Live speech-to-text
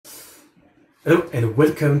Hello and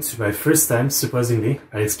welcome to my first time, surprisingly,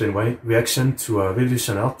 I'll explain why, reaction to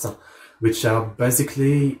Revolution art, which are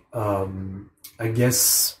basically, I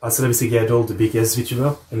guess, outside of Sega Idol, the biggest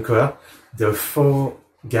VTuber in Korea. There are 4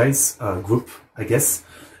 guys, group, I guess,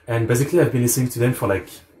 and basically I've been listening to them for like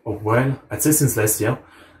a while, I'd say since last year.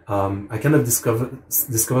 I kind of discovered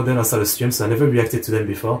them outside the stream, so I never reacted to them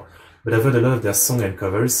before, but I've heard a lot of their songs and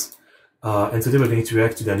covers. And today we're going to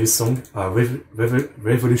react to their new song,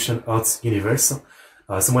 Revolution Art Universe.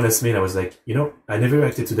 Someone asked me and I was like, you know, I never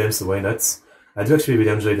reacted to them, so why not? I do actually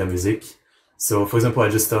really enjoy their music. So for example, I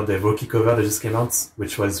just heard the Rocky cover that just came out,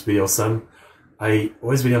 which was really awesome. I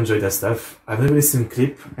always really enjoy their stuff. I've never listened to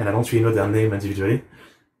clip and I don't really know their name individually.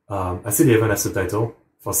 I see they even have subtitle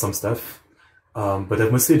for some stuff. But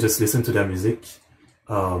I've mostly just listened to their music.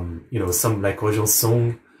 You know, some like original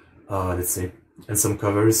song, let's see, and some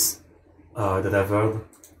covers. That I've heard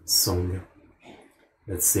song.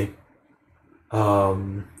 Let's see.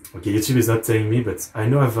 Okay, YouTube is not telling me, but I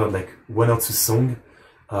know I've heard like 1 or 2 songs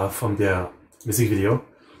from their music video,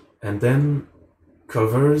 and then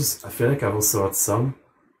covers. I feel like I've also heard some.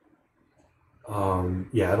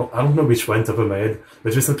 Yeah, I don't know which one top of my head,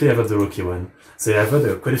 but recently I've heard the Rocky one. So yeah, I've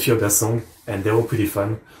heard quite a few of their songs, and they're all pretty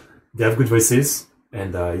fun. They have good voices,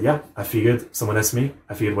 and yeah, I figured someone asked me.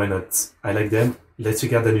 I figured why not? I like them. Let's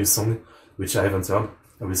check out the new song, which I haven't heard,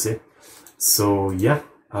 obviously. So yeah,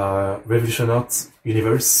 Revolution Art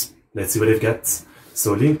Universe, let's see what they've got.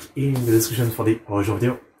 So link in the description for the original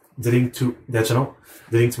video, the link to their channel,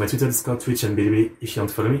 the link to my Twitter, Discord, Twitch, and Bilibili if you want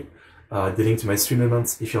to follow me, the link to my stream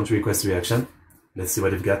events if you want to request a reaction. Let's see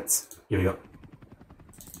what they've got. Here we go.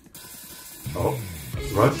 Oh,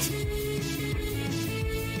 rock.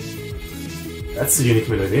 That's a unique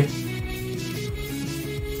melody.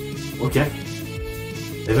 Okay.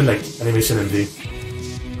 Even like animation MV.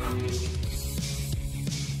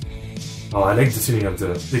 Oh, I like the tuning of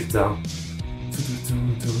the guitar.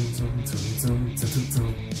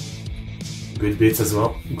 Good beats as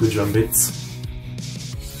well, good drum beats.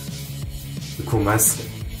 The cool mask.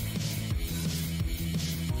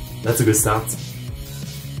 That's a good start.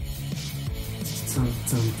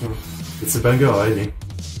 It's a banger already.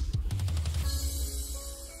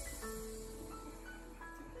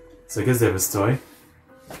 So I guess they have a story.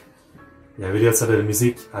 Yeah, really outside of the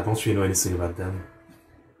music, I don't really know anything about them.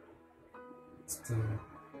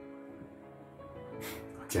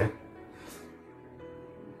 Okay.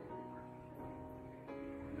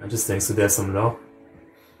 Interesting, so there's some lore.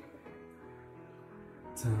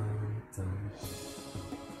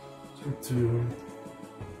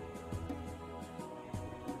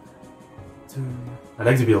 I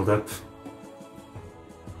like the build up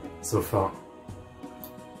so far.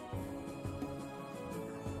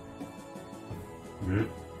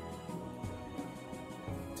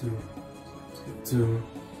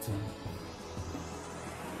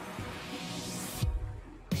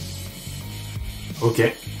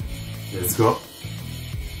 Okay, let's go.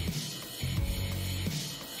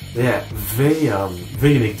 Yeah,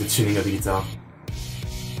 very unique, the tuning of the guitar.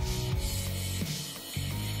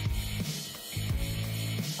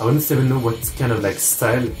 I wouldn't even know what kind of like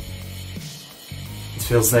style. It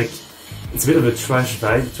feels like it's a bit of a trash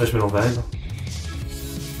vibe, trash metal vibe.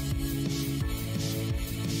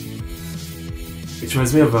 It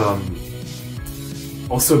reminds me of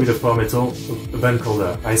also a bit of power metal, a band called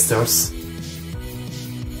Ice Stars.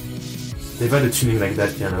 They've had a tuning like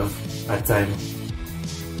that kind of at time.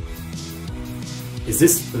 Is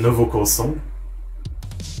this a no vocal song?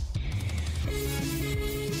 I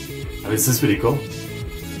mean, this is pretty cool.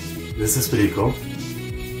 This is pretty cool.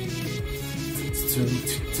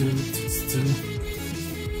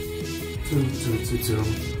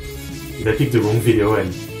 Did I pick the wrong video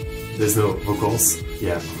and there's no vocals?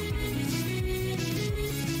 Yeah.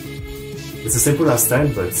 It's the same for last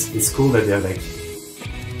time, but it's cool that they have like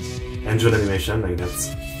angel animation like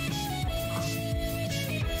that.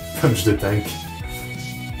 Punch the tank.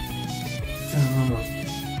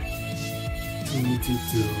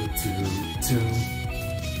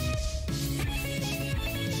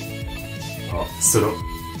 Oh, solo.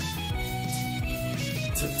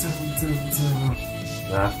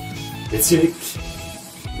 It's unique,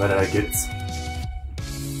 but I like it.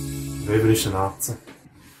 Revolution Art,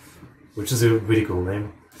 which is a really cool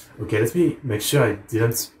name. Okay, let me make sure I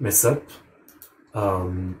didn't mess up.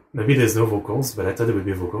 Maybe there's no vocals, but I thought there would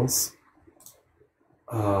be vocals.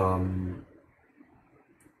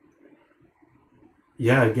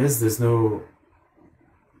 Yeah, I guess there's no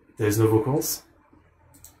vocals.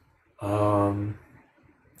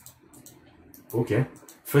 Okay.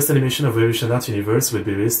 First animation of Revolution Art Universe will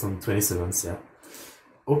be released on 27th, yeah.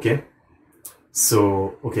 Okay.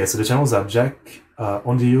 So, okay, so the channels are Jack,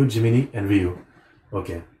 Only You, Jiminy, and Ryu.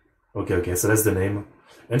 Okay, so that's the name.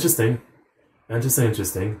 Interesting.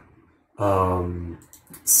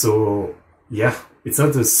 So, yeah, it's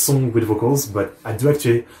not a song with vocals, but I do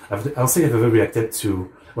actually, I'll say I've ever reacted to,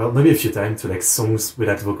 well, maybe a few times to like songs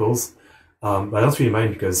without vocals. But I don't really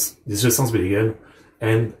mind because this just sounds really good.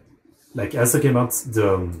 And like, as I came out,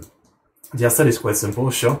 the hairstyle is quite simple,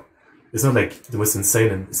 sure. It's not like the most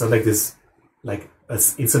insane, and it's not like this, like, an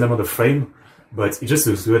insane amount of frame, but it just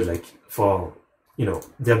looks good, like, for, you know,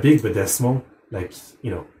 they're big, but they're small. Like,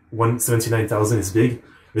 you know, 179,000 is big,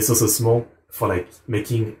 but it's also small for, like,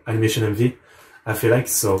 making animation MV, I feel like.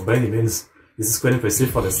 So, by any means, this is quite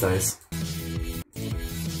impressive for the size.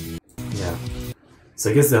 Yeah.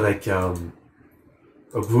 So, I guess they're, like, a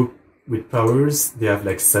group with powers. They have,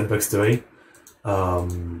 like, sad backstory.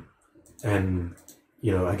 And,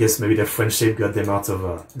 you know, I guess maybe their friendship got them out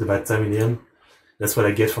of the bad time in the end. That's what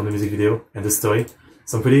I get from the music video and the story.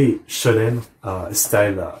 Some pretty shonen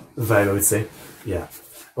style vibe, I would say. Yeah.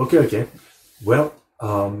 Okay. Well,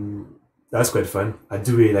 that's quite fun. I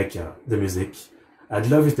do really like the music. I'd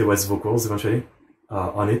love if there was vocals eventually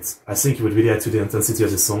on it. I think it would really add to the intensity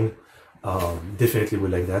of the song. Definitely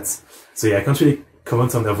would like that. So yeah, I can't really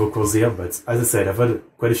comment on their vocals here, but as I said, I've heard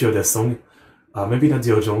quite a few of their songs. Maybe not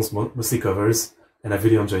the originals, mostly covers, and I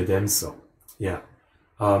really enjoyed them. So yeah.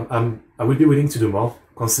 I would be willing to do more,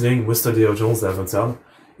 considering most of the originals I haven't heard.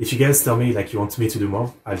 If you guys tell me like you want me to do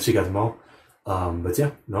more, I'll check out more. But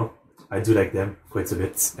yeah, no, I do like them quite a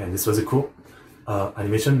bit, and this was a cool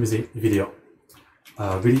animation music video.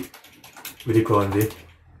 Really cool MV.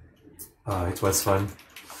 It was fun,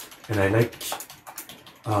 and I like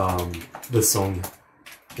the song.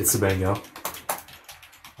 It's a banger.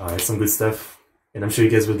 It's some good stuff, and I'm sure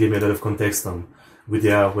you guys will give me a lot of context on who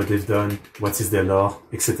they are, what they've done, what is their lore,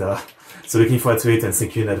 etc. So looking forward to it, and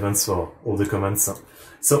thank you in advance for all the comments.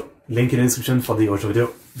 So link in the description for the original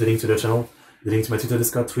video, the link to the channel, the link to my Twitter,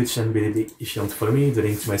 Discord, Twitch, and Bilibili if you want to follow me, the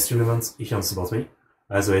link to my stream events if you want to support me.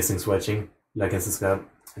 As always, thanks for watching, like and subscribe,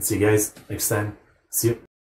 and see you guys next time. See you.